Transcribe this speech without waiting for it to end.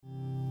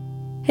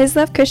His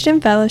Love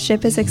Christian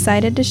Fellowship is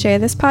excited to share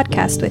this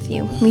podcast with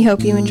you. We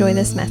hope you enjoy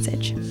this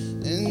message.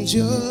 And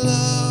your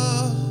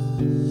love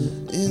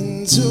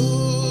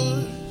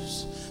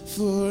endures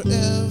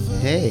forever.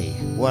 Hey,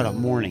 what a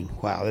morning.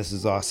 Wow, this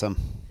is awesome.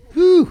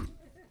 Whew.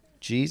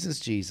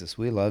 Jesus,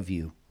 we love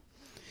you.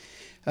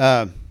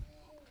 It's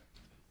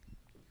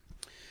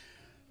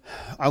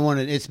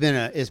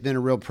been a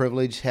real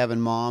privilege having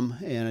Mom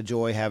and a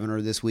joy having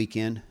her this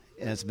weekend.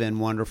 It's been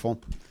wonderful.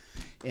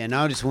 And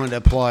I just wanted to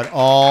applaud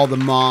all the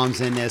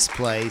moms in this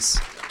place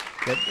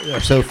that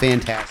are so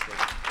fantastic.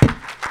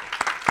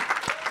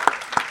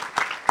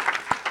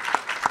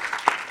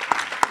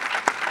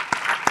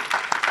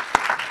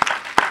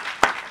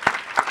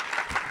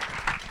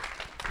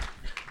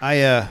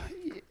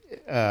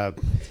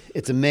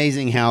 It's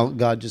amazing how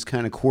God just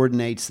kind of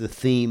coordinates the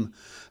theme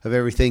of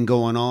everything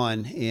going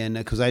on. And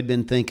because I'd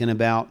been thinking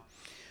about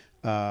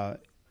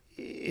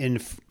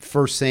in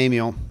 1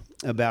 Samuel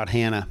about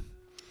Hannah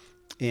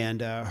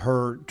and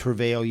her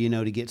travail,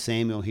 to get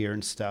Samuel here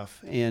and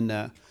stuff. And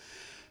I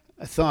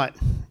thought,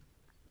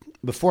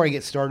 before I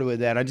get started with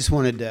that, I just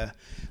wanted to,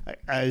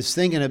 I was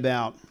thinking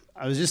about,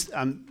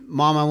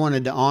 Mom, I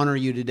wanted to honor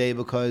you today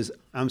because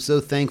I'm so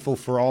thankful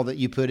for all that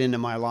you put into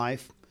my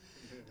life.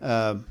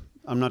 I'm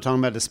not talking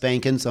about the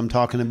spankings. I'm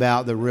talking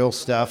about the real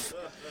stuff.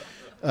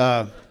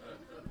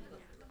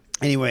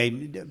 Anyway,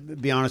 to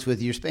be honest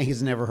with you, your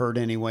spankings never hurt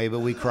anyway,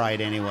 but we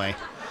cried anyway.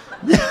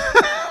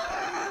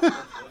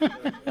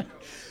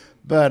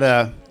 But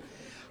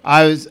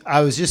I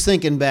was just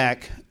thinking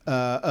back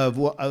of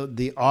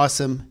the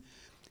awesome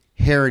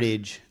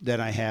heritage that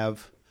I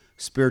have,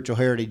 spiritual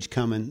heritage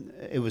coming.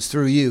 It was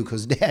through you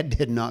because Dad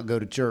did not go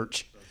to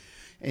church.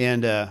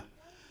 And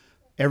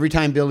every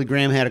time Billy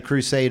Graham had a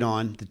crusade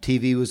on, the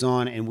TV was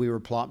on, and we were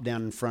plopped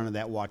down in front of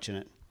that watching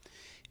it.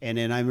 And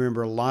then I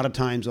remember a lot of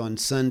times on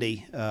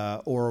Sunday,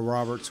 Oral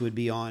Roberts would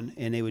be on,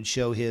 and they would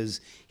show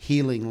his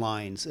healing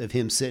lines of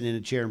him sitting in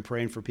a chair and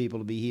praying for people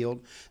to be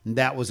healed. And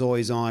that was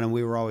always on, and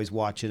we were always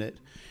watching it.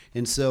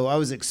 And so I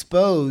was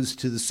exposed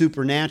to the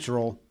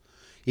supernatural,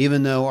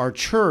 even though our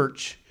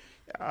church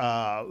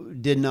we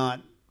didn't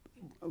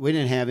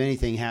have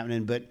anything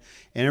happening.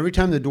 And every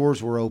time the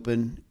doors were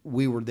open,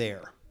 we were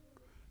there,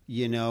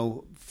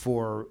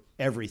 for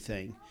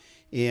everything.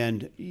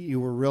 And you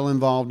were real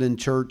involved in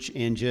church,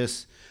 and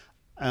just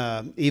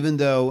even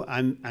though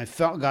I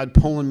felt God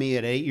pulling me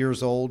at 8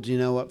 years old,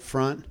 up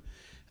front,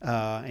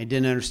 and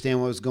didn't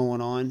understand what was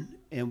going on.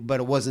 But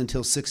it wasn't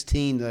until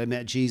 16 that I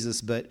met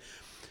Jesus. But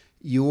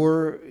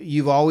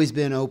you've always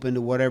been open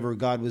to whatever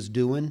God was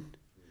doing,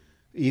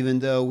 even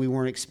though we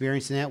weren't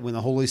experiencing that. When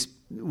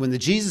the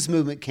Jesus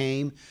movement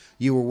came,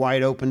 you were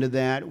wide open to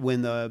that.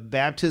 When the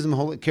baptism,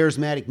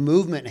 charismatic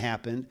movement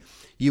happened,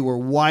 you were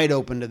wide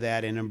open to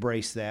that and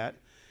embraced that.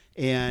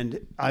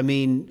 And I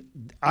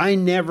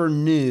never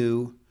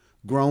knew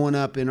growing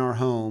up in our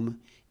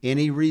home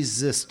any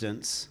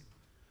resistance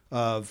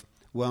of,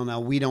 well, now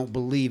we don't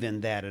believe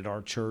in that at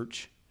our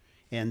church,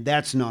 and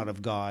that's not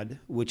of God,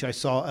 which I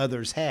saw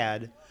others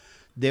had.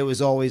 There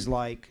was always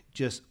like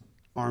just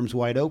arms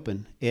wide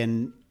open.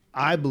 And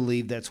I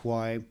believe that's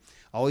why I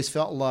always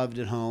felt loved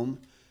at home.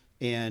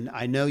 And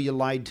I know you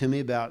lied to me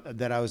about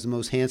that I was the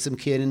most handsome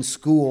kid in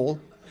school.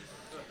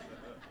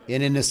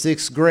 And in the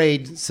 6th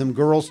grade, some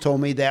girls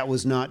told me that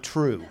was not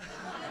true.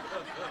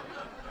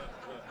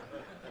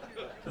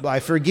 But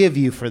I forgive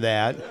you for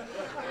that.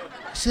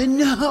 I said,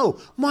 no,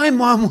 my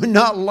mom would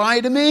not lie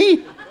to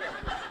me.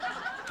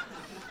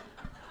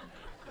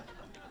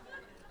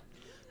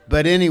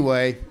 But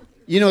anyway,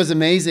 it's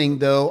amazing,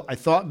 though. I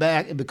thought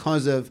back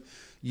because of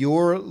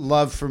your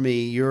love for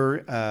me, your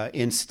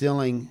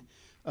instilling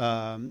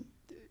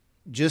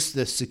just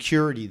the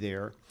security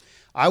there.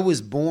 I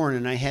was born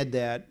and I had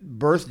that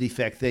birth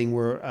defect thing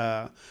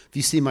where, if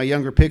you see my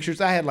younger pictures,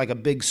 I had like a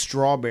big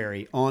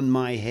strawberry on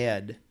my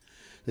head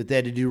that they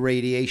had to do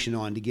radiation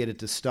on to get it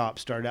to stop.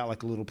 Started out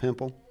like a little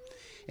pimple.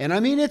 And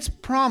it's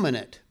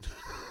prominent.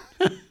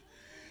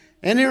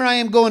 And here I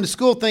am going to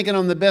school thinking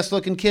I'm the best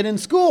looking kid in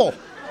school.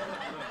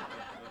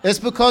 It's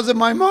because of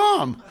my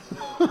mom.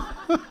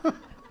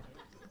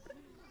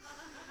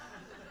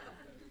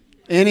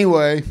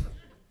 Anyway,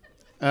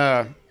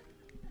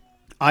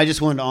 I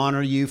just wanted to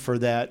honor you for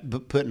that,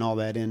 putting all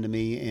that into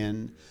me,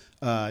 and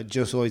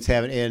just always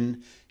having.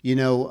 And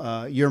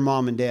your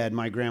mom and dad,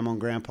 my grandma and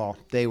grandpa,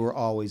 they were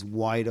always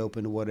wide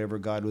open to whatever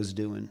God was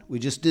doing. We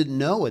just didn't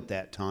know at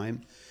that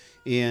time.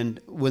 And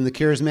when the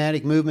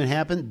charismatic movement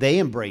happened, they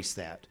embraced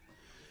that.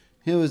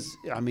 It was,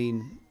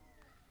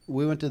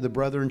 we went to the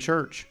Brethren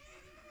Church.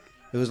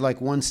 It was like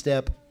one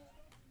step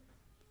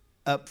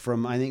up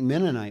from, I think,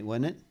 Mennonite,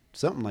 wasn't it?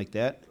 Something like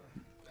that.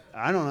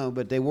 I don't know,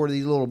 but they wore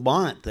these little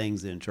bonnet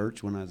things in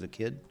church when I was a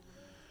kid.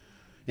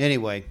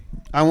 Anyway,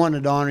 I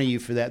wanted to honor you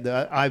for that.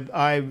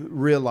 I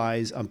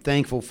realize I'm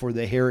thankful for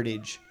the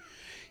heritage.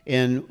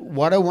 And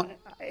what I want,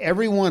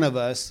 every one of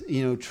us,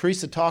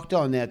 Teresa talked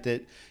on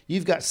that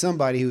you've got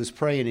somebody who is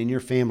praying in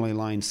your family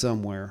line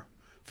somewhere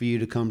for you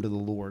to come to the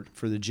Lord,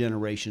 for the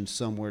generation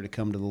somewhere to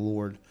come to the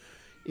Lord.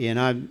 And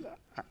I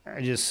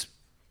just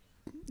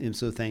am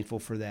so thankful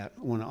for that.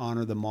 I want to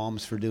honor the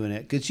moms for doing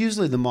it. Because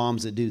usually the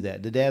moms that do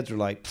that, the dads are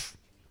like,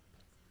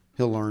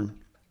 he'll learn.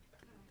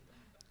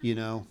 You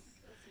know.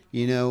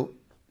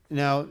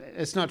 Now,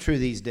 it's not true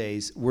these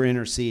days. We're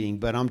interceding.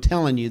 But I'm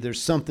telling you,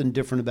 there's something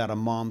different about a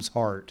mom's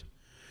heart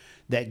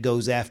that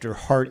goes after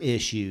heart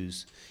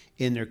issues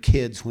in their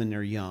kids when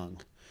they're young.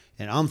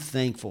 And I'm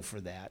thankful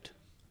for that,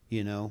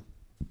 you know.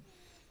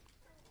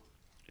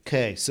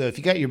 Okay, so if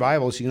you got your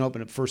Bibles, you can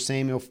open up 1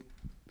 Samuel.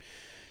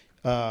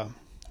 We're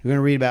going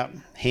to read about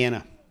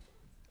Hannah.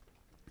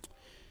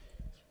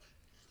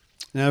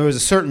 Now, there was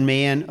a certain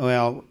man.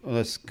 Well,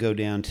 let's go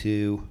down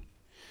to...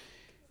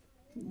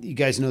 You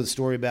guys know the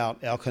story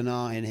about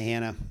Elkanah and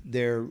Hannah.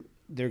 They're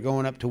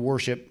going up to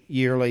worship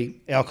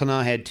yearly.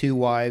 Elkanah had 2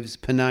 wives,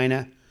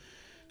 Peninnah.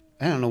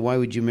 I don't know, why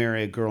would you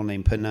marry a girl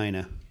named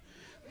Peninnah?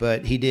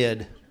 But he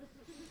did.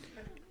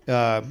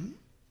 Hannah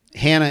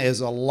is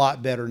a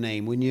lot better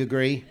name. Wouldn't you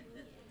agree?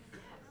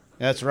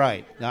 That's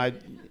right.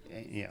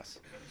 Yes.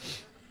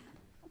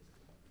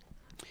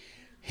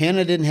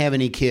 Hannah didn't have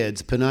any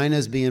kids.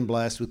 Peninnah's being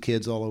blessed with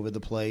kids all over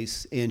the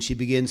place, and she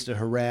begins to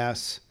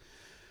harass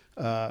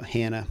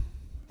Hannah.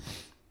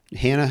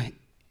 Hannah,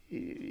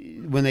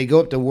 when they go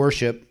up to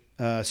worship,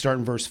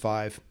 starting verse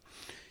 5,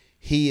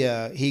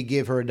 he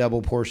gave her a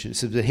double portion. It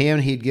says that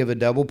Hannah he'd give a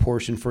double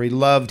portion, for he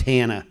loved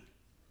Hannah,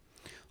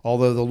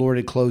 although the Lord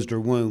had closed her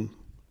womb.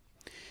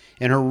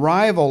 And her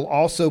rival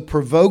also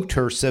provoked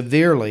her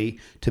severely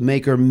to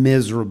make her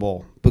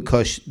miserable,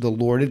 because the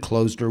Lord had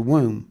closed her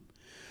womb.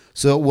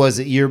 So it was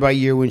that year by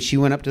year, when she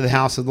went up to the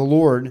house of the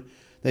Lord,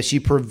 that she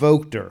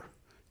provoked her.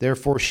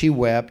 Therefore she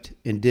wept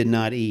and did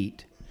not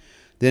eat.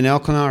 Then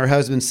Elkanah, her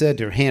husband, said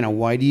to her, Hannah,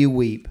 why do you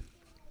weep?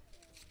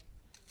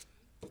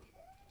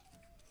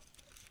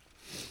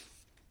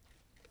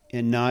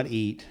 And not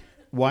eat?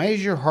 Why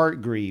is your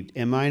heart grieved?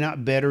 Am I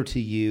not better to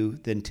you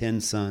than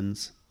 10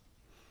 sons?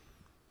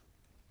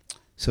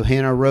 So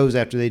Hannah arose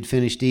after they'd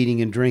finished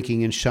eating and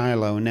drinking in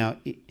Shiloh. And now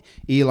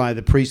Eli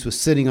the priest was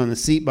sitting on the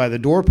seat by the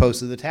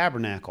doorpost of the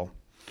tabernacle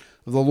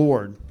of the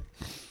Lord.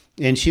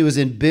 And she was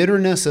in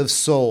bitterness of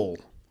soul,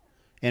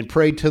 and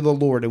prayed to the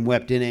Lord and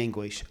wept in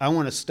anguish. I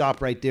want to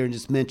stop right there and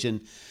just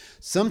mention,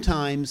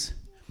 sometimes,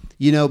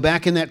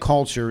 back in that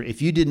culture,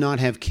 if you did not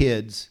have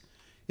kids,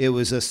 it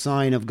was a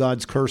sign of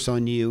God's curse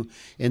on you.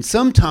 And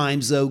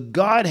sometimes, though,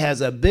 God has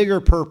a bigger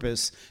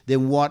purpose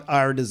than what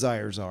our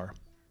desires are.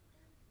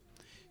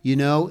 He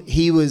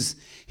was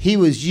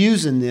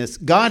using this.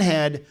 God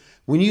had,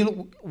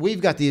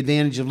 we've got the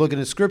advantage of looking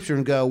at Scripture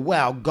and go,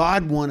 wow,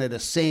 God wanted a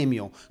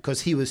Samuel,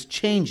 because he was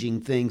changing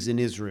things in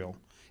Israel.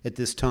 At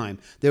this time,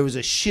 there was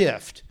a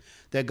shift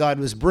that God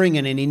was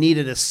bringing, and he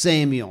needed a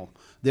Samuel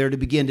there to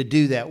begin to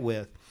do that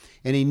with.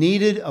 And he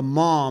needed a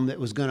mom that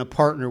was going to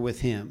partner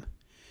with him.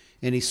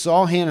 And he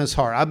saw Hannah's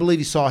heart. I believe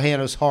he saw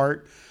Hannah's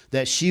heart,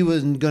 that she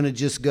wasn't going to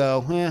just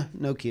go,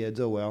 no kids,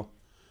 oh well.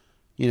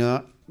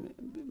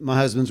 My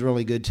husband's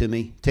really good to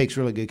me, takes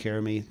really good care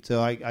of me,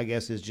 so I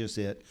guess it's just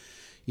it.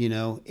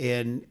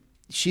 And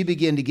she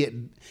began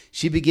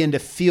to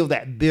feel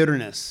that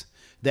bitterness,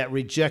 that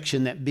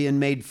rejection, that being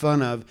made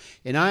fun of.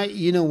 And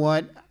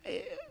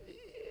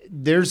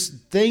there's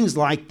things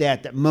like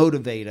that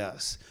motivate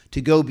us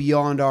to go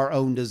beyond our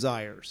own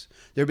desires.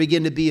 There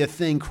began to be a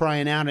thing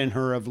crying out in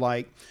her of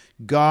like,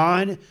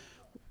 God,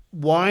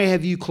 why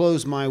have you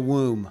closed my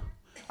womb?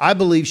 I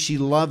believe she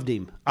loved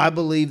him. I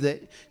believe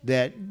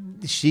that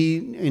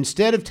she,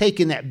 instead of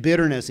taking that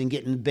bitterness and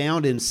getting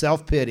bound in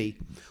self-pity,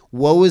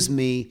 woe is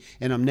me,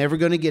 and I'm never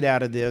going to get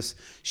out of this,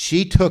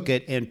 she took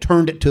it and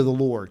turned it to the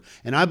Lord.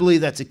 And I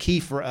believe that's a key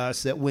for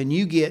us, that when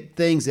you get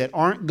things that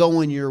aren't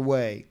going your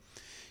way,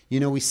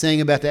 we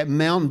sang about that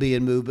mountain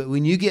being moved, but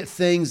when you get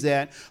things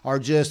that are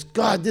just,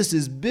 God, this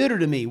is bitter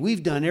to me,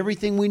 we've done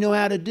everything we know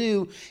how to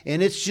do,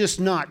 and it's just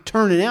not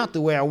turning out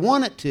the way I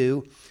want it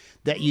to,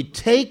 that you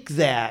take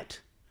that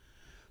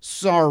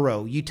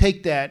sorrow, you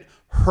take that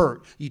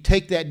hurt, you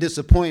take that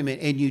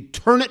disappointment, and you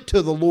turn it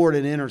to the Lord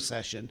in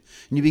intercession.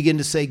 And you begin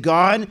to say,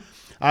 God,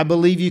 I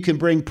believe you can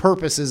bring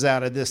purposes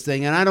out of this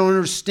thing, and I don't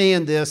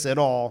understand this at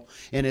all,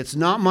 and it's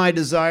not my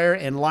desire,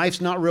 and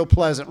life's not real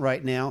pleasant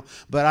right now,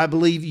 but I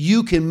believe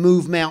you can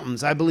move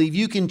mountains. I believe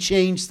you can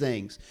change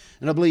things.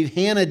 And I believe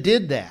Hannah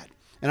did that.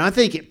 And I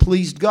think it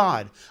pleased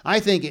God. I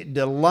think it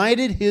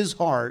delighted his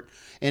heart,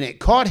 and it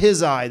caught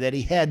his eye that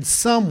he had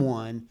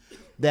someone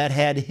that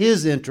had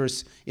his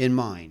interests in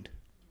mind.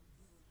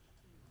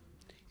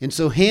 And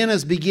so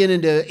Hannah's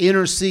beginning to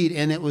intercede,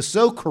 and it was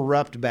so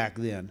corrupt back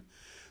then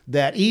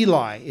that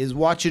Eli is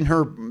watching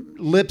her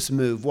lips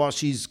move while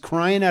she's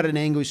crying out in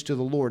anguish to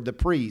the Lord, the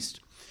priest,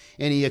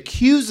 and he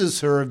accuses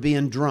her of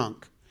being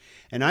drunk.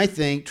 And I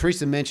think,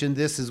 Teresa mentioned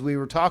this as we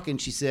were talking,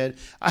 she said,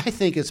 I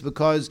think it's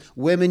because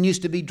women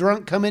used to be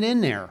drunk coming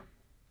in there.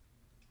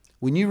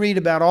 When you read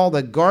about all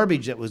the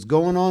garbage that was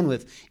going on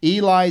with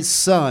Eli's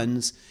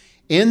sons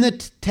in the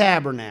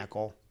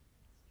tabernacle,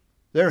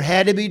 there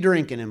had to be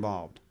drinking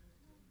involved.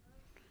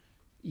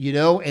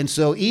 And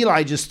so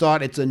Eli just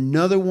thought it's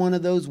another one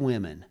of those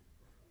women.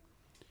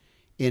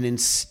 And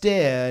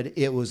instead,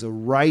 it was a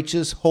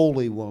righteous,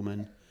 holy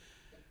woman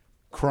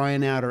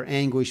crying out her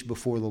anguish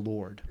before the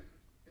Lord.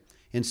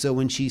 And so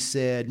when she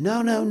said,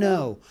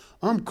 no,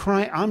 I'm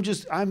crying,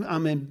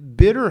 I'm in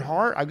bitter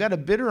heart. I got a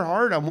bitter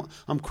heart.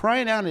 I'm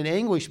crying out in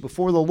anguish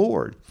before the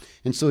Lord.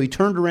 And so he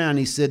turned around and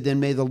he said, then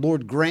may the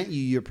Lord grant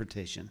you your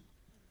petition.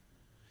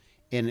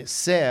 And it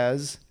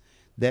says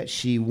that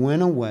she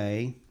went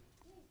away.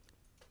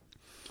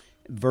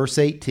 Verse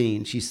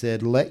 18, she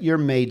said, let your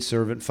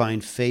maidservant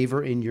find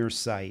favor in your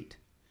sight.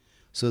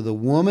 So the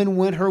woman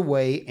went her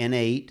way and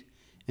ate,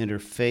 and her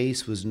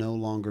face was no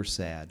longer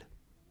sad.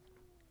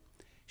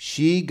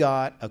 She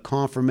got a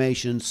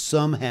confirmation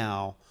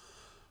somehow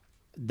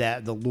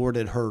that the Lord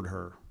had heard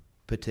her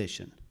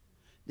petition.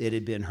 It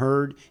had been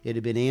heard. It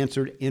had been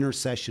answered.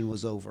 Intercession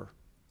was over.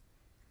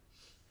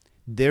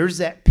 There's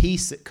that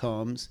peace that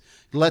comes.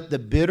 Let the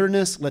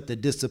bitterness, let the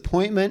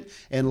disappointment,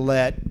 and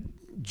let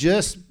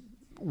just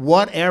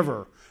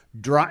whatever,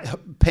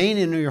 pain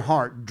in your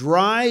heart,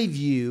 drive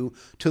you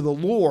to the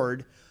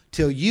Lord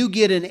till you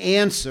get an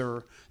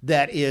answer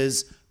that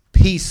is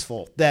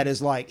peaceful, that is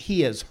like,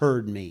 he has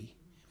heard me.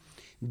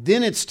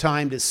 Then it's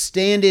time to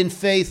stand in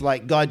faith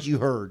like, God, you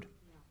heard.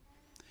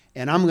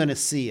 And I'm going to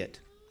see it.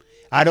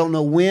 I don't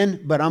know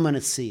when, but I'm going to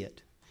see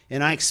it.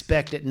 And I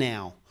expect it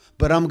now.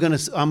 But I'm going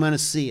to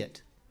see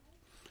it.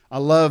 I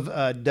love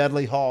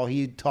Dudley Hall.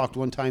 He talked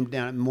one time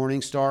down at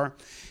Morning Star,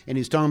 and he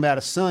was talking about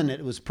a son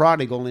that was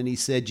prodigal, and he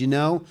said,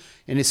 and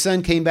his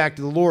son came back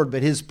to the Lord,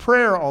 but his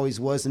prayer always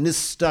was, and this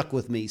stuck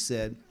with me, he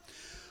said,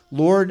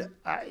 Lord,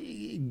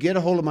 get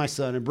a hold of my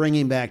son and bring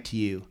him back to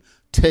you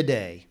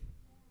today.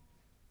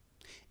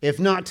 If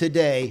not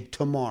today,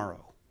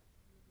 tomorrow.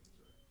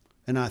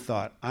 And I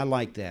thought, I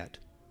like that.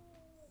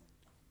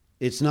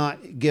 It's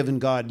not giving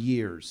God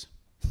years.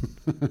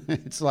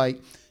 It's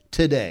like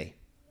today.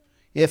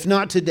 If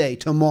not today,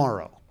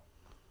 tomorrow.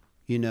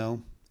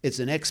 It's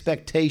an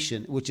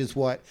expectation, which is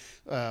what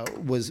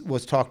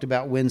was talked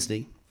about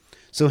Wednesday.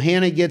 So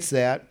Hannah gets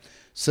that.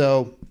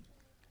 So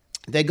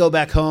they go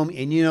back home,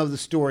 and you know the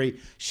story.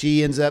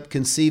 She ends up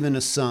conceiving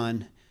a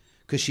son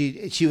because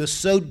she was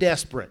so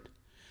desperate.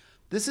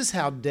 This is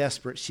how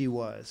desperate she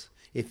was.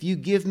 If you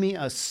give me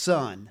a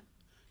son,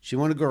 she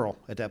wanted a girl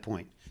at that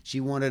point.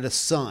 She wanted a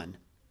son.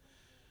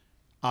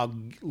 I'll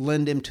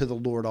lend him to the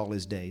Lord all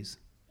his days.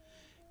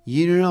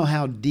 You know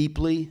how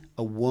deeply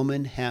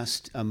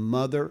a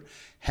mother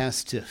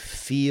has to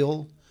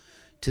feel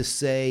to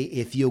say,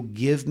 if you'll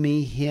give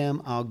me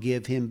him, I'll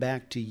give him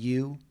back to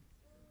you.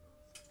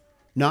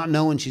 Not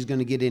knowing she's going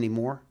to get any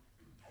more.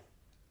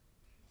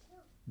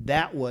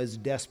 That was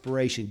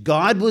desperation.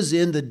 God was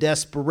in the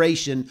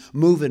desperation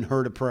moving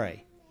her to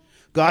pray.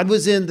 God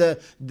was in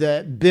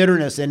the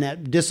bitterness and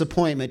that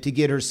disappointment to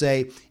get her to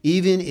say,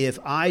 even if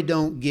I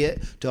don't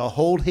get to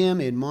hold him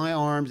in my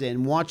arms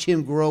and watch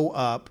him grow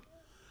up,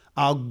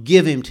 I'll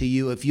give him to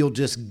you if you'll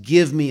just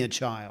give me a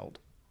child.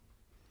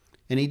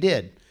 And he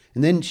did.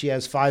 And then she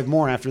has 5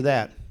 more after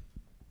that.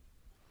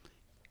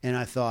 And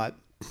I thought,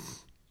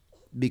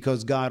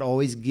 because God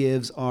always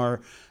gives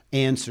our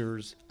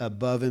answers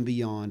above and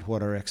beyond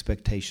what our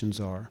expectations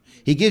are.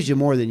 He gives you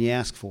more than you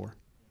ask for.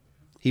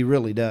 He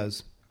really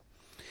does.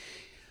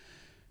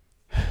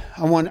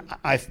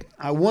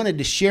 I wanted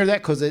to share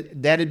that because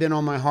that had been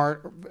on my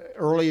heart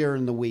earlier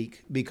in the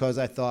week, because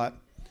I thought,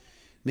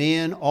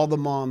 man, all the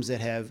moms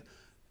that have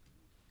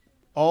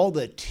all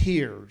the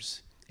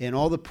tears and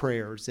all the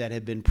prayers that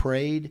have been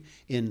prayed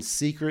in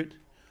secret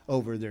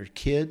over their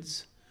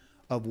kids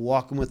of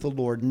walking with the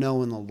Lord,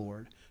 knowing the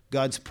Lord,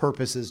 God's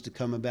purposes to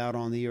come about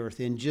on the earth,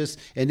 and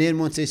then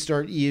once you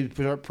start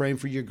praying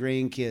for your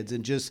grandkids,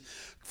 and just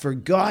for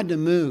God to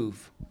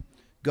move.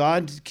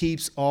 God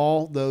keeps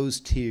all those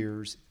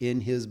tears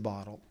in his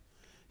bottle.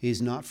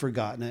 He's not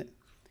forgotten it,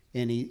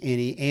 and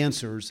he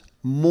answers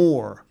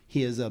more.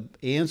 His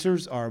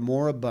answers are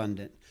more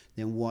abundant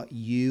than what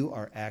you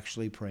are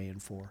actually praying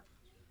for.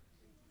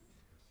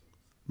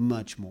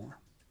 Much more.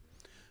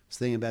 I was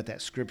thinking about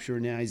that scripture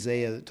in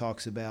Isaiah that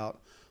talks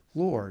about,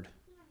 Lord,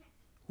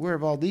 where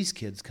have all these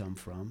kids come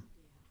from?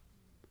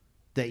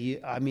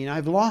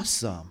 I've lost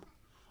some.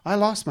 I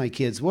lost my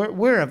kids.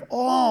 Where have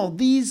all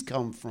these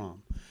come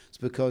from? It's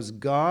because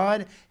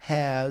God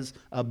has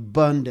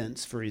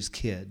abundance for his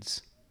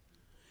kids.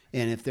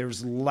 And if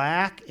there's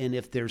lack and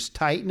if there's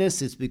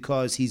tightness, it's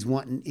because he's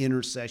wanting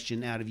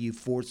intercession out of you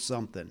for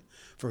something,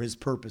 for his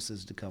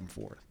purposes to come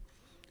forth.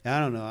 I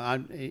don't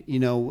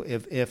know.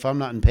 If I'm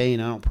not in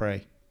pain, I don't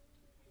pray.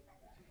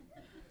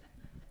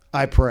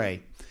 I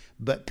pray.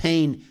 But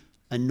pain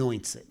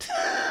anoints it.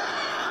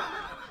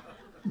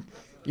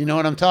 You know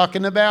what I'm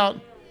talking about?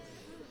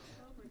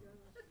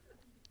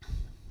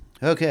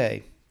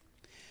 Okay.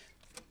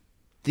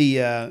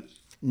 The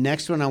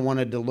next one I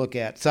wanted to look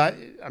at. So,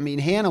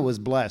 Hannah was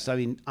blessed.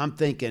 I'm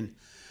thinking,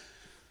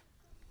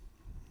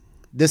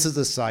 this is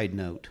a side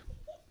note.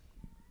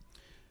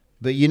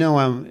 But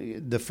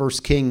the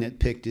first king that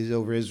picked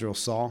over Israel,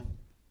 Saul.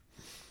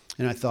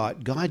 And I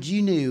thought, God,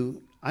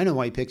 I know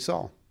why you picked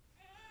Saul.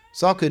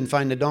 Saul couldn't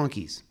find the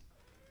donkeys.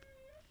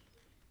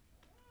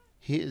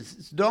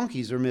 his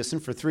donkeys are missing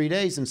for 3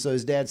 days. And so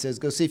his dad says,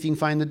 go see if you can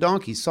find the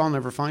donkeys. Saul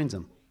never finds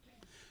them.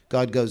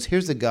 God goes,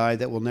 here's a guy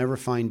that will never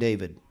find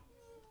David.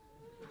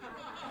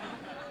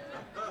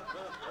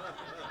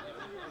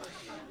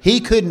 He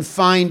couldn't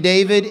find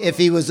David if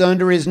he was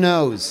under his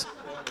nose.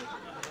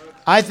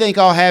 I think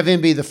I'll have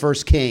him be the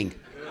first king.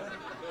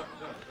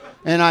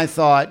 And I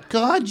thought,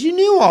 God, you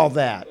knew all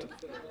that.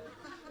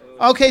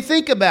 Okay,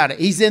 think about it.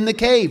 He's in the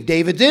cave.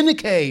 David's in the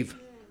cave.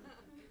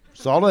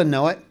 Saul doesn't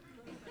know it.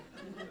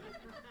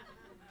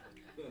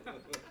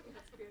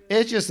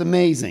 It's just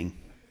amazing.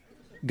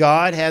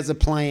 God has a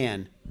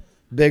plan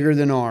bigger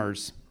than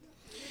ours.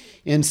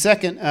 In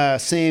 2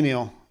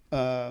 Samuel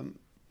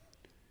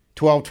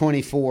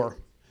 12:24,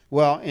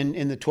 well,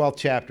 in the 12th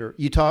chapter,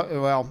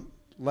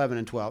 11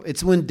 and 12.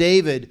 It's when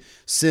David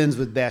sins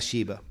with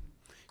Bathsheba.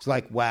 It's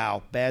like,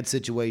 wow, bad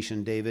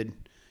situation. David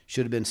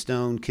should have been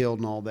stoned, killed,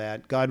 and all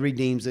that. God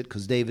redeems it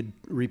because David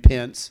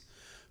repents.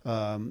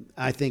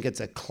 I think it's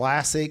a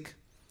classic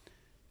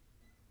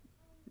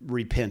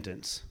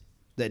repentance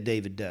that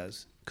David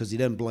does because he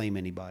doesn't blame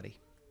anybody.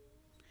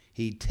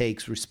 He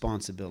takes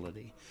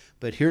responsibility.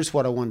 But here's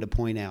what I wanted to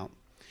point out.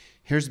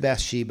 Here's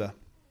Bathsheba.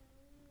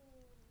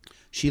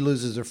 She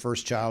loses her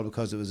first child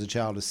because it was a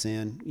child of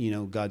sin. You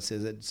know, God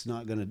says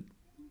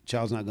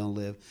child's not going to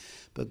live.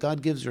 But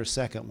God gives her a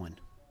second one.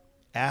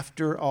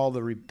 After all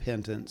the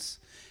repentance,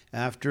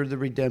 after the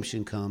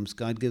redemption comes,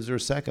 God gives her a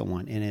second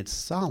one, and it's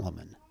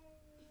Solomon.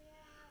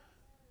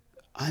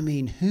 I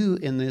mean, who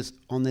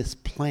on this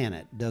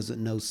planet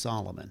doesn't know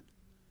Solomon?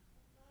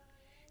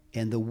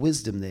 And the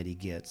wisdom that he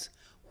gets.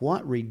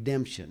 What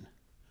redemption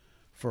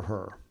for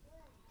her.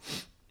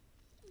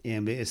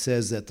 And it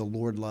says that the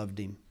Lord loved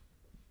him.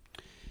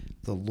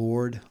 The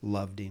Lord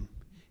loved him.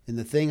 And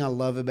the thing I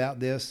love about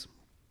this,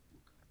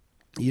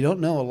 you don't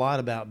know a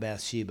lot about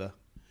Bathsheba.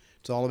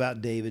 It's all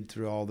about David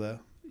through all the,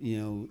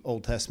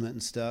 Old Testament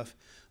and stuff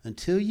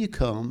until you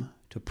come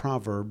to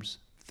Proverbs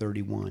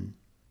 31.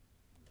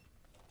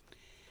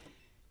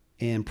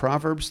 In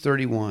Proverbs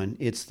 31,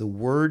 it's the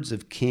words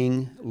of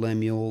King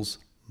Lemuel's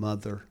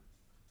mother.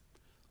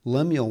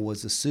 Lemuel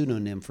was a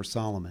pseudonym for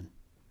Solomon.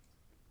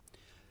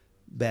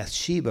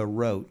 Bathsheba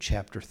wrote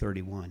chapter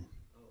 31.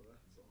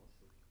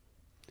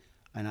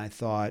 And I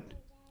thought,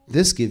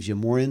 this gives you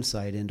more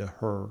insight into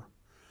her,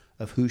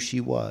 of who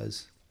she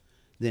was,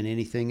 than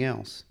anything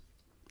else.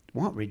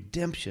 What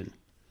redemption.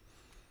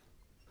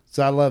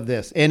 So I love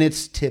this. And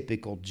it's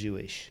typical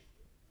Jewish.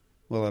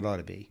 Well, it ought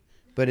to be.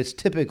 But it's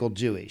typical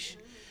Jewish.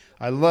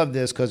 I love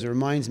this because it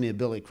reminds me of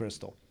Billy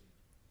Crystal.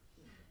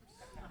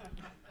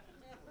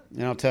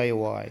 And I'll tell you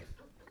why.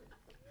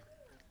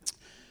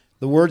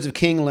 The words of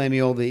King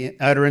Lemuel, the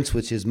utterance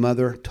which his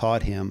mother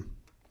taught him.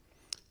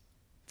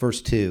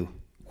 Verse 2.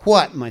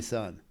 What, my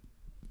son?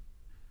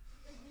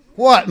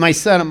 What, my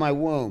son of my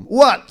womb?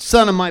 What,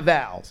 son of my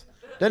vows?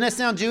 Doesn't that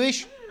sound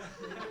Jewish?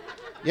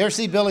 You ever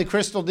see Billy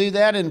Crystal do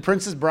that in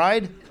Princess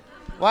Bride?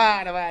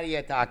 What are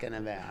you talking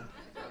about?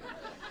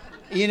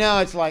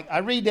 It's like, I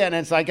read that and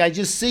it's like, I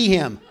just see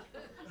him.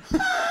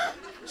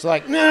 It's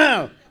like,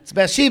 no, it's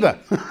Bathsheba.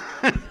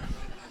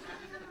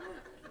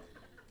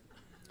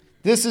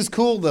 This is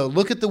cool, though.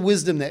 Look at the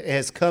wisdom that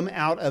has come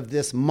out of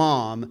this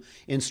mom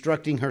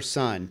instructing her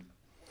son.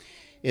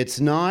 It's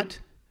not,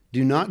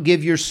 do not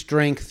give your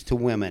strength to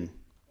women,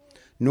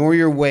 nor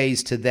your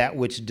ways to that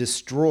which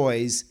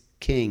destroys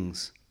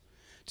kings.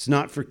 It's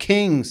not for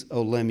kings,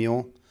 O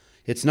Lemuel.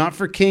 It's not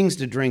for kings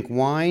to drink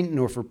wine,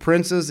 nor for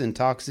princes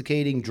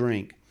intoxicating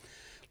drink,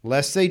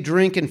 lest they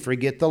drink and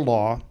forget the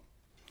law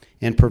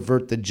and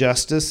pervert the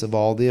justice of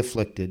all the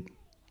afflicted.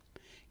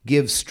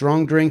 Give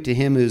strong drink to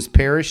him who is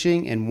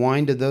perishing, and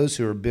wine to those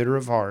who are bitter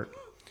of heart.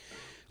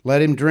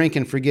 Let him drink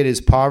and forget his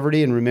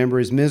poverty and remember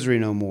his misery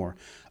no more.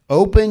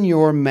 Open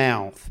your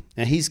mouth.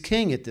 Now, he's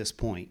king at this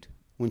point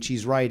when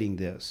she's writing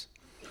this.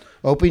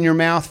 Open your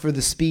mouth for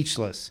the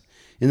speechless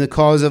in the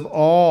cause of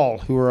all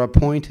who are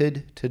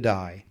appointed to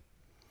die.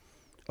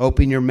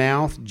 Open your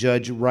mouth,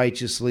 judge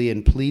righteously,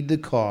 and plead the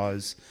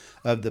cause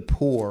of the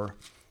poor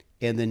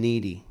and the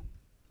needy.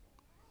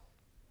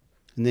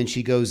 And then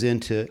she goes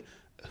into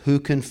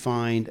who can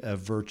find a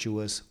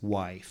virtuous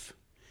wife.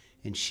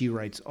 And she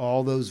writes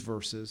all those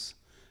verses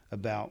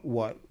about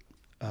what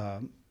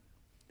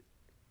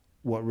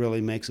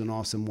really makes an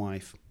awesome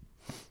wife.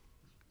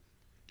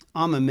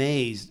 I'm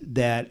amazed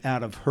that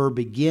out of her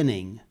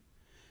beginning,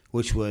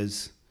 which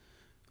was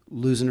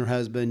losing her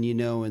husband,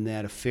 and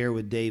that affair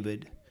with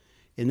David,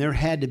 and there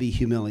had to be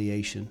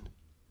humiliation.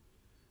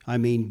 I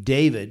mean,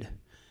 David,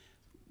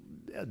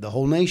 the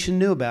whole nation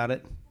knew about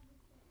it.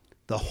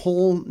 The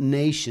whole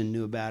nation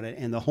knew about it,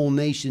 and the whole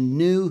nation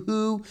knew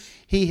who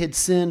he had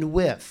sinned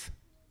with.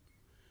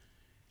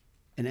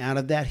 And out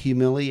of that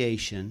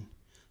humiliation,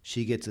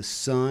 she gets a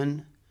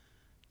son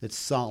that's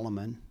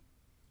Solomon,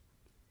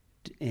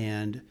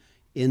 and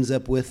ends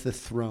up with the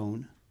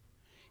throne,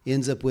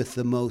 ends up with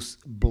the most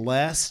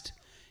blessed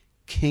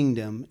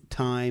kingdom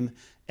time,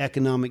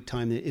 economic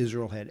time that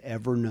Israel had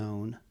ever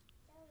known.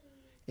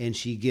 And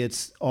she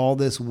gets all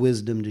this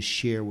wisdom to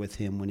share with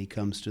him when he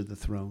comes to the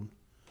throne.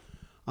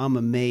 I'm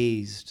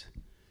amazed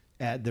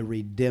at the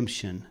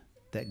redemption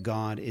that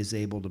God is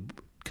able to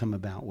come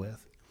about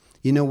with.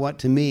 You know what?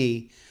 To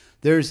me,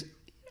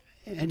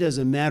 it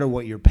doesn't matter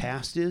what your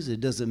past is.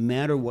 It doesn't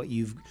matter what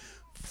you've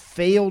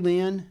failed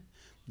in.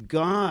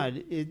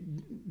 God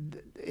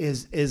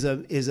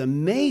is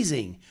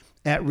amazing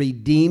at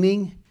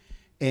redeeming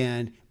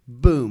and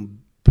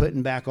boom,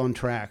 putting back on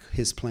track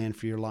his plan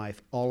for your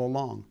life all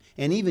along.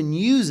 And even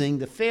using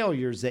the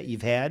failures that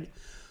you've had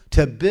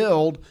to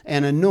build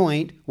and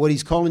anoint what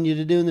he's calling you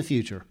to do in the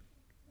future.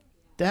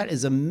 That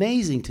is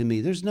amazing to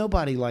me. There's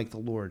nobody like the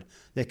Lord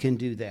that can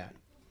do that.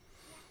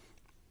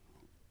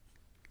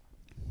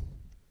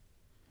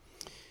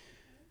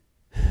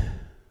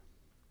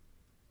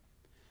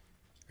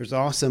 There's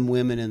awesome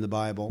women in the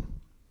Bible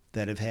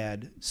that have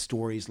had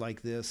stories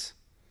like this.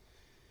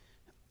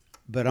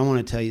 But I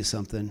want to tell you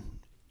something.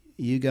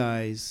 You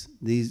guys,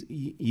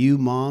 you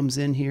moms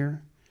in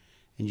here,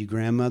 and you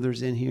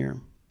grandmothers in here,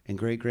 and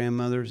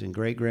great-grandmothers and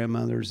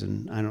great-grandmothers,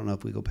 and I don't know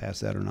if we go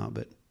past that or not,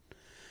 but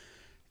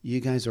you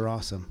guys are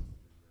awesome.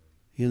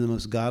 You're the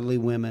most godly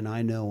women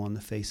I know on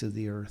the face of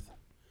the earth.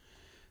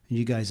 And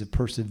you guys have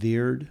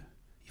persevered.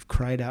 You've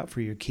cried out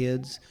for your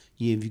kids.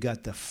 You've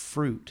got the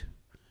fruit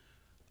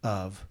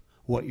of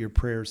what your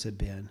prayers have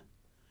been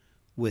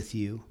with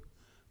you.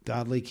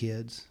 Godly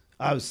kids.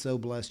 I was so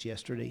blessed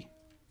yesterday.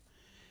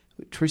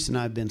 Teresa and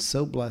I have been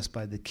so blessed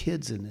by the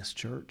kids in this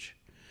church.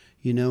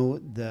 You know,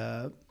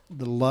 the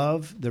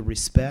love, the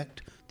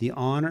respect, the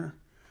honor.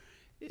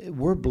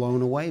 We're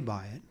blown away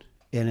by it.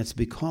 And it's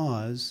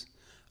because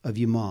of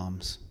you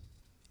moms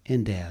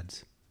and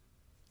dads.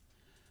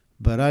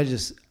 But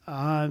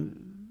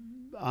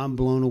I'm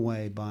blown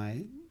away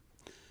by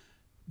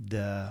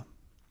the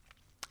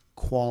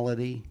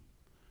quality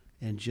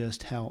and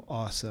just how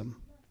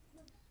awesome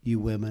you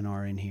women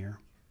are in here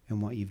and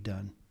what you've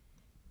done.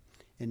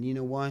 And you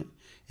know what?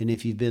 And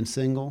if you've been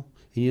single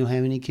and you don't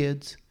have any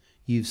kids,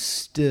 you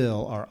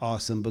still are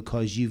awesome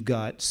because you've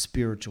got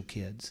spiritual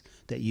kids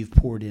that you've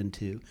poured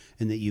into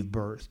and that you've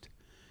birthed.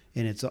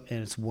 And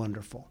it's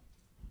wonderful.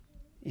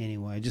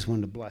 Anyway, I just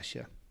wanted to bless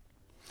you.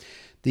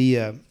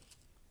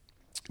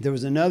 There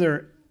was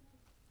another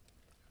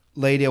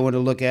lady I wanted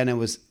to look at,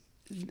 and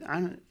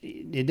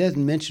it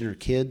doesn't mention her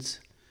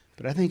kids,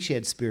 but I think she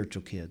had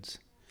spiritual kids.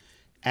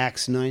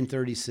 Acts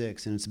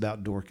 9:36, and it's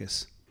about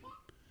Dorcas.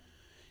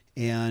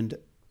 And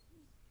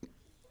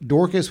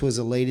Dorcas was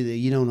a lady that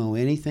you don't know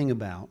anything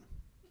about.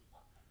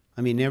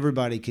 I mean,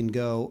 everybody can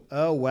go,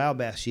 oh, wow,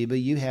 Bathsheba,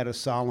 you had a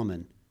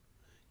Solomon.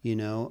 You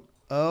know,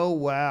 oh,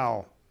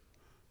 wow,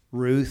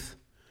 Ruth,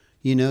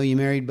 you know, you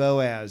married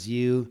Boaz.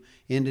 You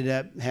ended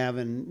up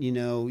having, you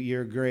know,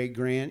 your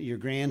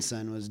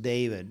grandson was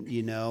David,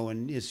 you know,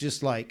 and it's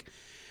just like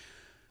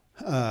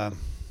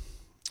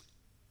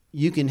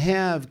you can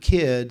have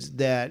kids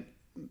that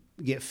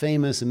get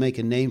famous and make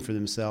a name for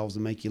themselves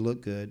and make you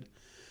look good.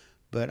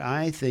 But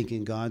I think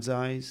in God's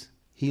eyes,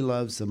 he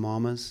loves the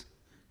mamas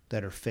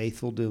that are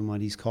faithful doing what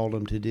he's called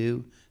them to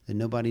do that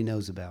nobody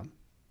knows about.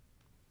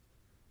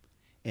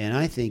 And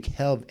I think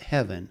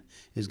heaven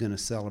is going to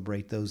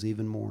celebrate those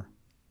even more.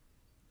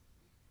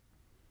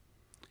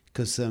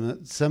 Because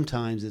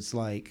sometimes it's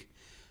like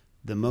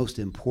the most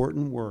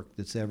important work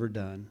that's ever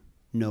done,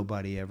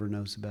 nobody ever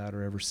knows about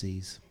or ever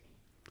sees,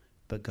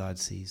 but God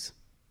sees.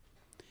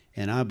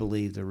 And I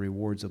believe the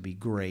rewards will be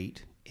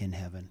great in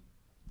heaven.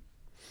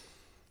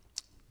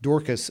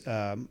 Dorcas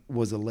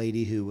was a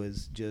lady who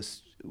was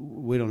just,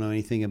 we don't know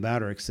anything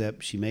about her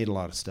except she made a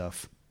lot of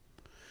stuff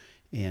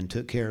and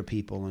took care of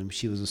people, and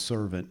she was a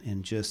servant,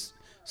 and just,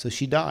 so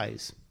she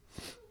dies.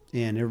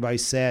 And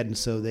everybody's sad, and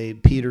so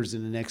Peter's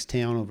in the next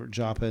town over at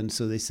Joppa, and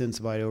so they send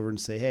somebody over and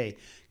say, hey,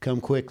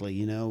 come quickly,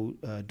 you know,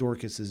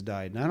 Dorcas has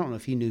died. And I don't know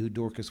if he knew who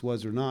Dorcas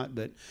was or not,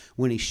 but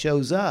when he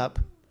shows up,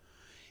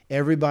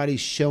 everybody's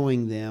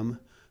showing them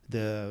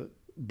the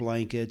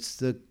blankets,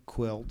 the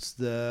quilts,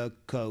 the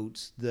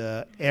coats,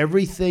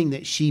 everything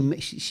that she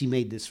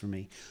made this for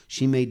me.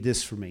 She made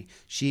this for me.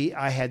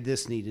 I had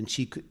this need, and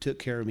she took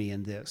care of me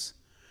in this.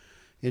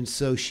 And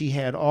so she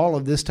had all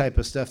of this type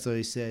of stuff. So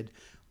he said,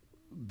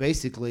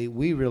 basically,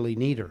 we really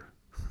need her.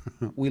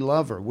 We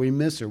love her. We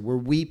miss her. We're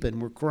weeping.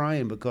 We're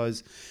crying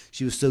because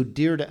she was so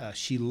dear to us.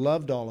 She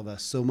loved all of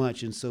us so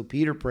much. And so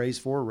Peter prays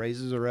for her,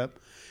 raises her up,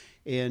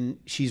 and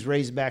she's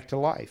raised back to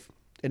life.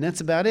 And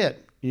that's about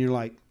it. And you're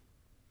like,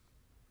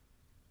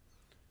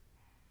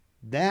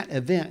 that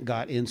event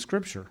got in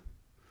Scripture.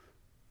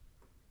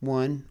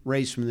 One,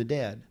 raised from the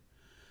dead.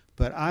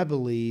 But I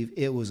believe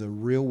it was a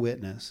real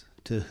witness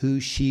to who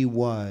she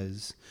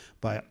was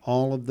by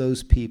all of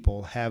those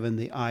people having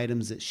the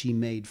items that she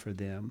made for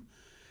them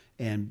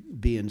and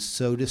being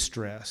so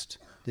distressed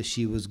that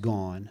she was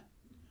gone.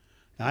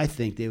 I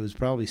think they was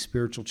probably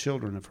spiritual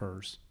children of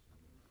hers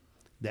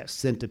that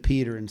sent to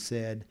Peter and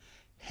said,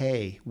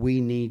 hey, we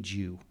need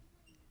you.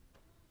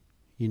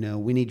 You know,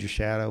 we need your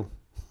shadow.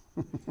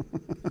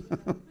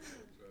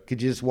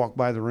 Could you just walk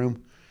by the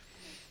room?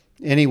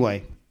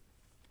 Anyway,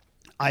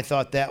 I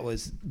thought that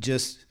was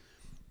just,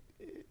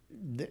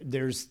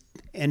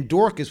 And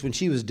Dorcas, when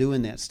she was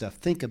doing that stuff,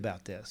 think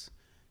about this.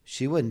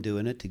 She wasn't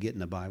doing it to get in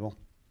the Bible.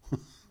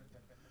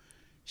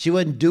 She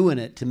wasn't doing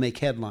it to make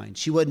headlines.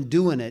 She wasn't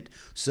doing it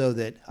so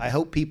that I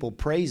hope people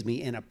praise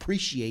me and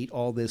appreciate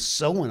all this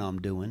sewing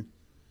I'm doing.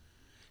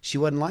 She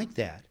wasn't like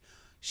that.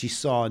 She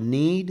saw a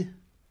need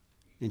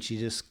and she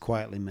just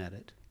quietly met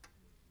it.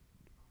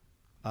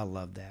 I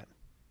love that.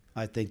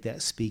 I think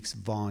that speaks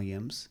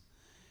volumes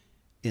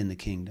in the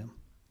kingdom.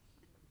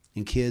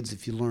 And kids,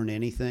 if you learn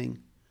anything,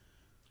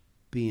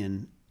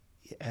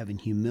 having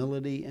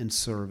humility and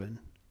serving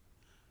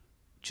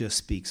just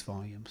speaks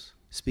volumes.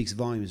 Speaks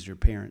volumes to your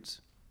parents.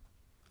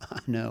 I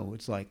know.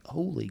 It's like,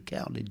 holy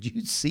cow, did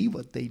you see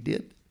what they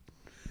did?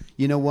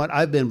 You know what?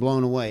 I've been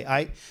blown away.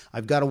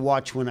 I've got to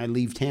watch when I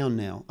leave town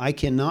now. I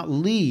cannot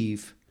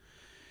leave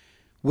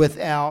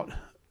without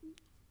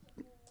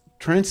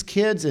Trent's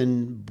kids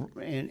and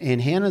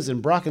Hannah's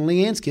and Brock and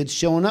Leanne's kids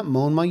showing up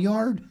mowing my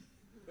yard.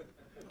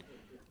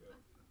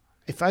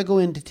 If I go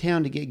into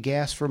town to get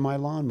gas for my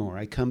lawnmower,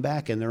 I come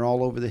back and they're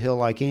all over the hill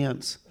like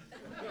ants.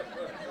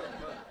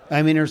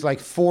 I mean, there's like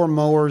 4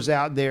 mowers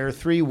out there,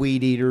 3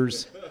 weed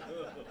eaters,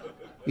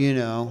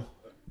 and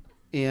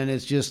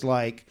it's just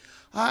like,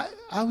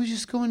 I was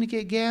just going to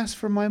get gas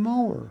for my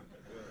mower.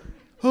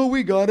 Oh,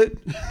 we got it.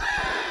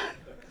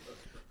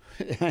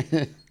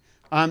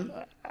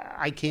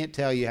 I can't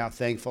tell you how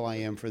thankful I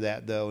am for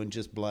that, though, and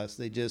just blessed.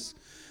 I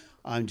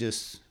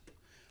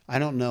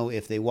don't know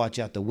if they watch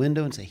out the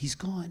window and say, he's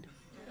gone.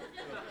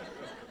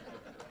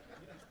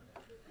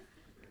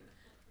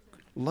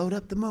 Load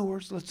up the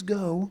mowers, let's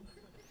go.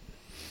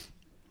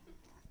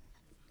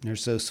 They're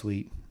so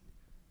sweet.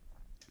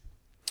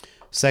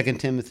 2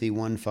 Timothy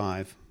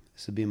 1:5.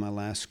 This will be my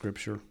last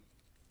scripture.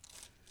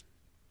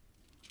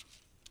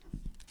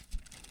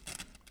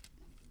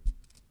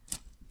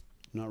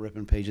 I'm not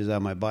ripping pages out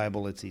of my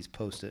Bible. It's these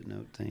Post-it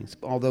note things,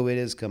 although it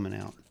is coming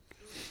out.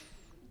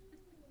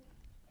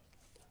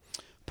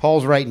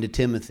 Paul's writing to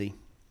Timothy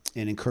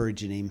and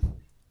encouraging him.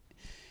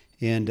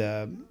 And,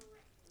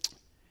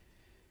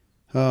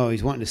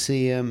 he's wanting to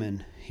see him,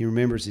 and he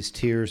remembers his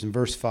tears. In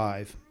verse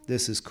 5,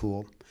 this is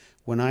cool.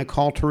 When I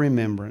call to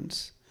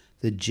remembrance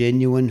the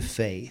genuine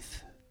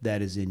faith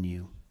that is in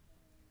you,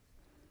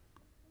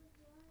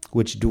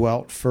 which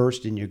dwelt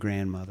first in your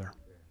grandmother,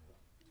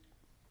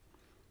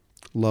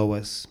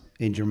 Lois,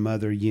 and your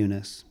mother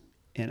Eunice,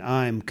 and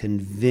I'm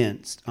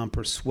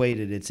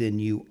persuaded it's in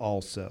you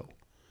also.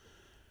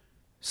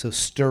 So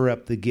stir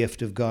up the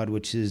gift of God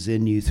which is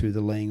in you through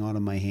the laying on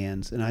of my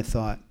hands. And I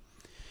thought,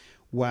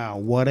 wow,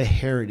 what a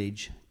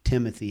heritage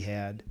Timothy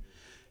had.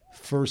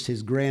 First,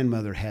 his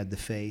grandmother had the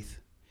faith,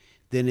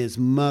 then his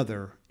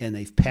mother, and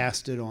they've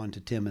passed it on to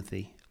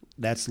Timothy.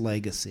 That's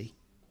legacy.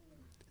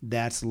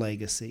 That's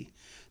legacy.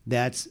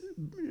 That's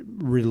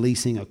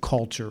releasing a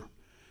culture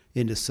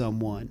into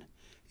someone.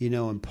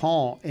 And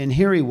Paul, and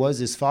here he was,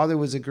 his father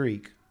was a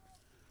Greek.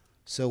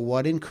 So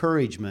what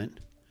encouragement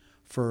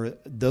for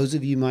those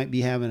of you who might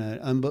be having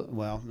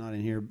not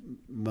in here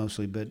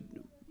mostly, but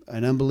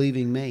an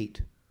unbelieving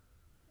mate.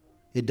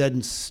 It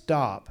doesn't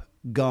stop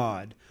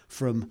God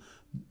from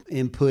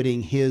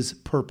inputting his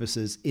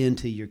purposes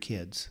into your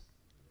kids.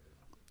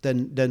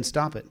 Doesn't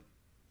stop it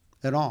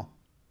at all.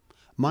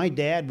 My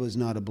dad was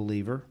not a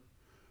believer.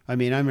 I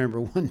mean, I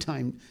remember one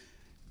time,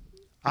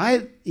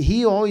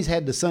 he always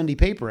had the Sunday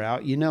paper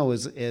out,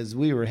 as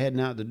we were heading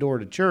out the door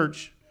to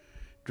church,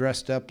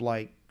 dressed up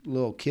like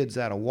little kids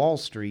out of Wall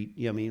Street.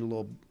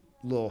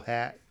 Little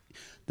hat.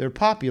 They're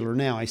popular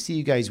now. I see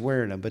you guys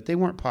wearing them, but they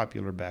weren't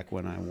popular back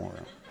when I wore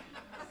them.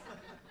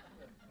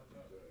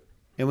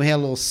 And we had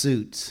little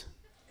suits.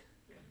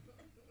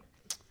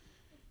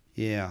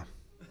 Yeah.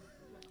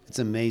 It's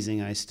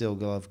amazing I still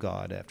love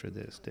God after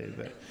this,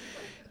 Dave.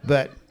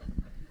 But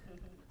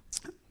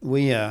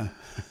we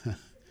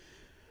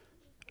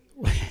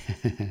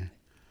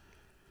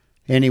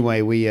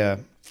anyway,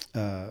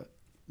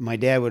 my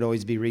dad would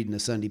always be reading the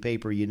Sunday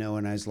paper,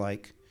 and I was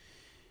like,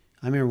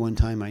 I remember one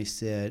time I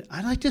said,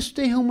 I'd like to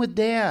stay home with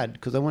Dad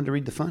because I wanted to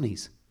read the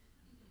funnies.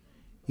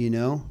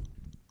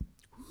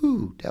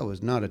 Whew, that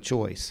was not a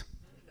choice.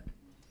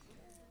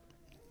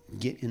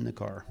 Get in the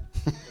car.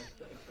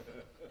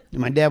 And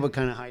my dad would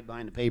kind of hide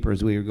behind the paper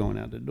as we were going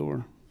out the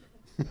door.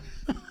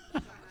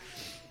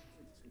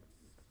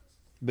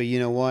 But you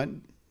know what?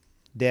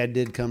 Dad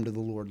did come to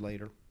the Lord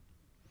later.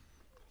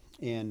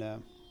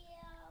 And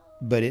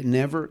but it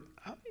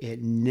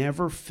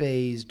never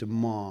fazed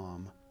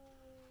Mom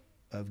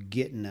of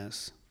getting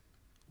us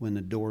when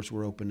the doors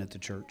were open at the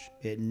church.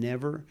 It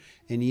never,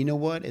 and you know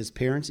what? As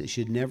parents, it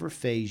should never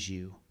faze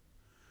you.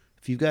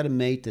 If you've got a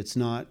mate that's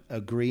not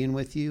agreeing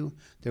with you,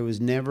 there was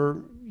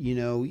never,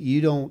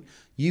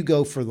 you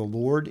go for the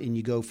Lord, and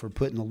you go for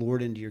putting the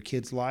Lord into your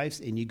kids' lives,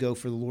 and you go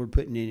for the Lord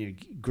putting in your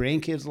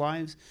grandkids'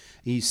 lives,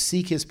 and you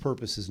seek his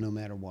purposes no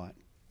matter what.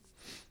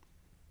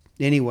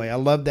 Anyway, I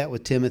love that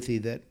with Timothy,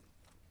 that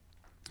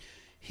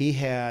he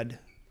had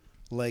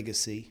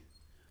legacy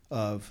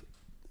of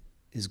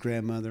his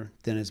grandmother,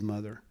 then his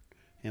mother,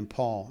 and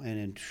Paul,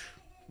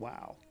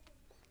 wow.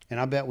 And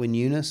I bet when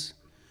Eunice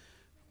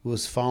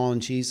was following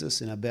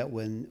Jesus, and I bet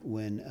when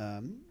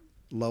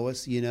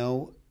Lois,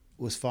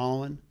 was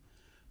following,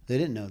 they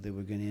didn't know they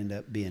were going to end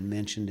up being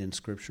mentioned in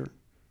Scripture.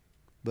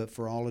 But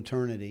for all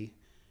eternity,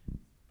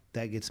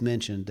 that gets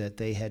mentioned, that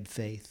they had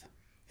faith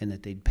and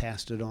that they'd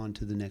passed it on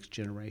to the next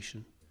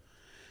generation.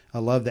 I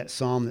love that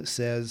psalm that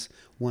says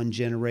one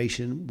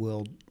generation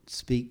will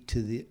speak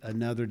to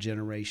another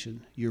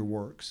generation your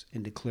works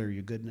and declare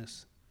your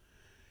goodness.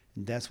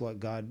 And that's what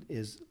God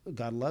is.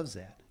 God loves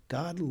that.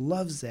 God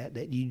loves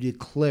that you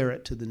declare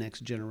it to the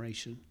next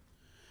generation.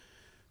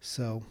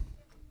 So,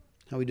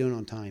 how are we doing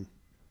on time?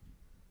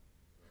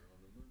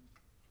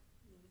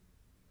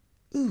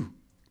 Ooh,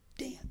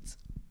 dance.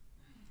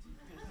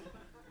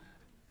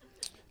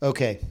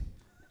 Okay.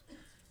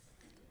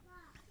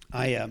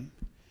 I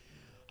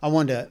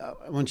want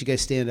you guys to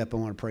stand up. I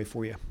want to pray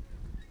for you.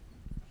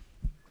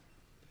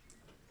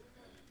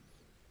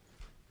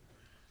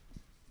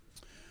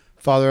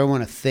 Father, I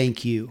want to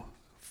thank you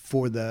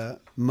for the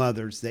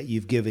mothers that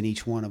you've given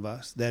each one of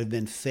us that have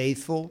been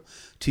faithful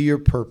to your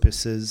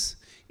purposes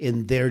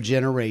in their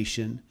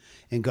generation.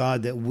 And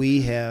God, that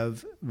we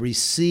have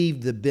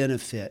received the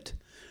benefit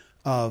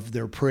of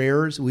their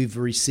prayers. We've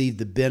received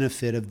the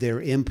benefit of their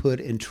input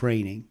and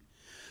training.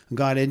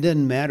 God, it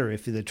doesn't matter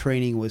if the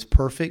training was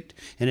perfect,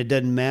 and it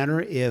doesn't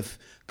matter if,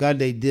 God,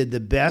 they did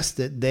the best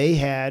that they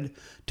had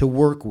to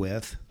work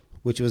with,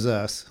 which was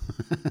us.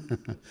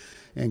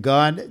 And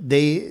God,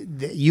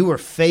 you were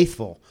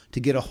faithful to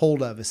get a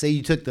hold of us. Say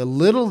you took the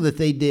little that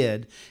they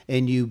did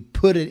and you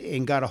put it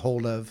and got a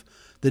hold of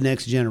the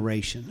next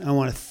generation. I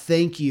want to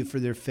thank you for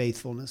their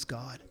faithfulness,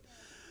 God.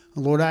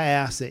 Lord, I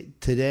ask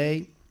that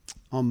today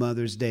on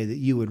Mother's Day that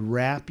you would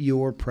wrap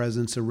your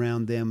presence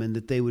around them and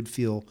that they would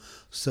feel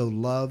so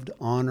loved,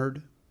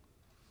 honored,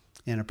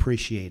 and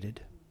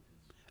appreciated.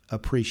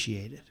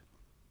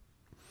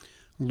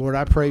 Lord,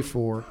 I pray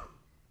for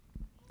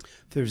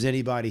if there's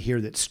anybody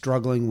here that's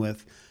struggling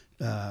with,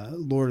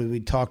 Lord, we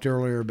talked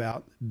earlier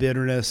about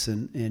bitterness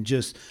and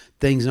just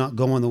things not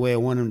going the way I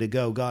want them to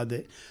go. God,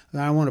 that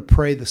I want to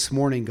pray this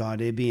morning,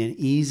 God, it'd be an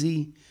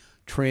easy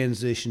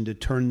transition to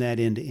turn that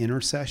into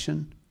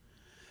intercession.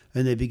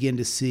 And they begin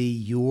to see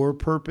your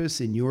purpose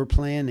and your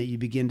plan, that you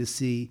begin to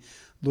see,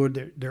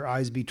 Lord, their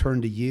eyes be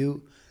turned to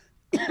you.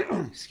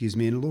 Excuse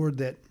me. And Lord,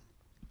 that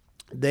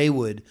they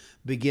would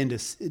begin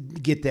to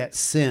get that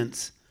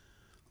sense,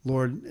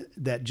 Lord,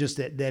 that just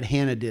that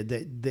Hannah did,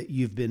 that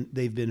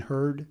they've been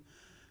heard,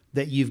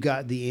 that you've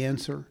got the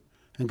answer.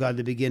 And God,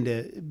 to begin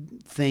to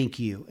thank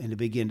you and to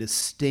begin to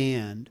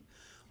stand,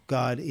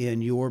 God,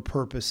 in your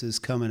purposes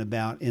coming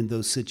about in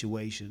those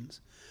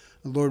situations.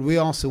 Lord, we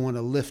also want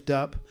to lift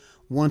up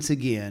once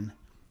again,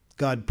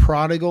 God,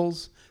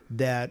 prodigals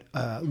that,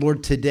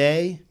 Lord,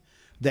 today,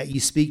 that you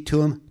speak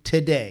to them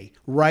today,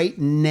 right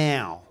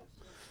now.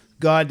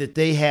 God, that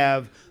they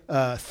have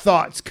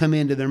thoughts come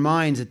into their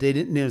minds that they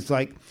didn't. It's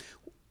like,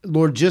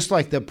 Lord, just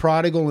like the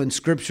prodigal in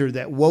Scripture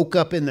that woke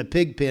up in the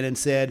pig pen and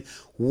said,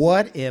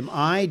 what am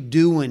I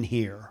doing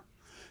here?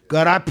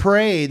 God, I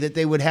pray that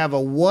they would have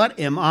a what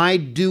am I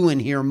doing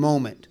here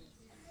moment.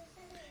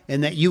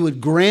 And that you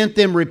would grant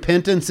them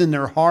repentance in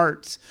their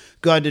hearts,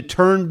 God, to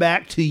turn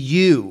back to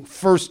you,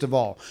 first of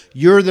all.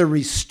 You're the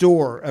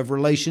restorer of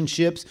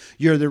relationships.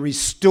 You're the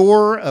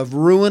restorer of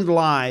ruined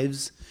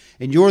lives.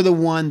 And you're the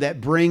one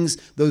that brings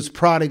those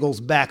prodigals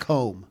back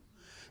home.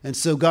 And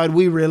so, God,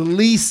 we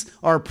release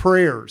our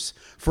prayers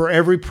for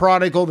every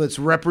prodigal that's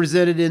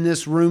represented in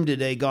this room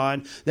today,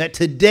 God, that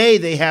today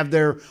they have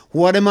their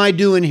what am I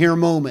doing here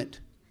moment.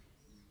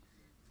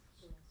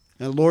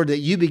 And Lord, that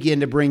you begin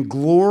to bring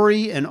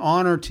glory and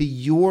honor to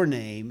your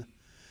name,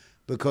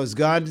 because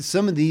God,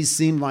 some of these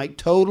seem like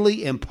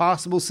totally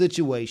impossible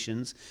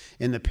situations,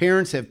 and the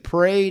parents have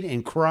prayed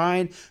and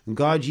cried, and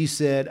God, you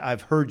said,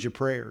 I've heard your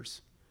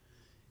prayers.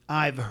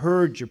 I've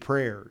heard your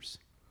prayers,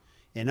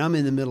 and I'm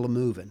in the middle of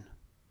moving.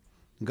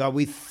 God,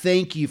 we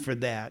thank you for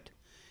that.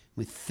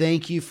 We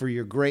thank you for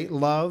your great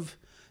love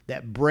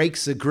that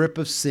breaks the grip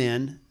of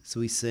sin,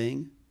 so we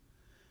sing.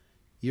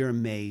 You're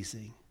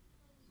amazing.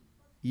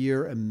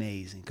 You're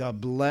amazing. God,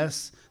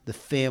 bless the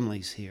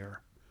families here.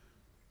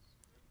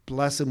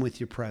 Bless them with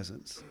your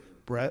presence.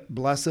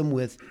 Bless them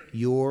with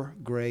your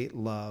great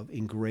love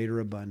in greater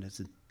abundance.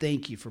 And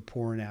thank you for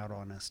pouring out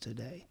on us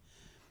today.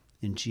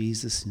 In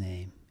Jesus'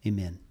 name,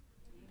 amen.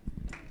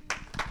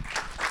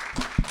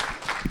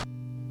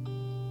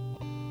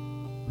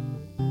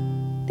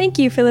 Thank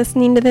you for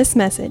listening to this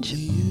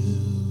message.